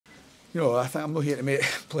You know, I think I'm not here to make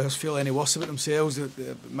players feel any worse about themselves.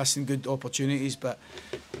 They're missing good opportunities, but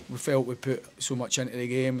we felt we put so much into the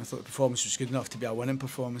game. I thought the performance was good enough to be a winning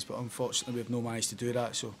performance, but unfortunately we've not managed to do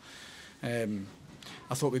that. So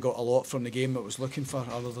I thought we got a lot from the game that I was looking for,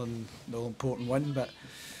 other than the all-important win. But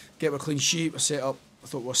get a clean sheet, we're set up. I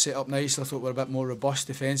thought we were set up nicely. I thought we were a bit more robust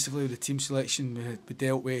defensively with the team selection. We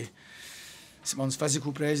dealt with St Mirren's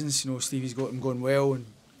physical presence. You know, Stevie's got him going well, and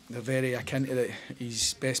they're very akin to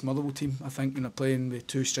his best Motherwell team, I think, when they're playing with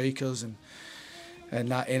two strikers and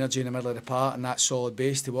that energy in the middle of the park and that solid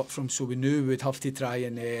base to work from. So we knew we'd have to try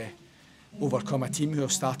and overcome a team who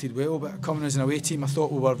have started well. But coming as an away team, I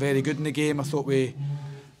thought we were very good in the game. I thought we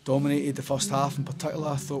dominated the first half in particular.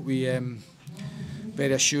 I thought we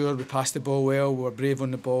very assured, we passed the ball well, we were brave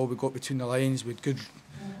on the ball, we got between the lines, we had good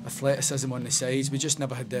athleticism on the sides. We just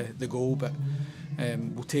never had the goal, but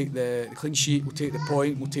we'll take the clean sheet, we'll take the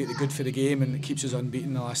point, we'll take the good for the game, and it keeps us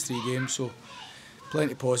unbeaten the last 3 games, so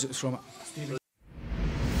plenty of positives from it.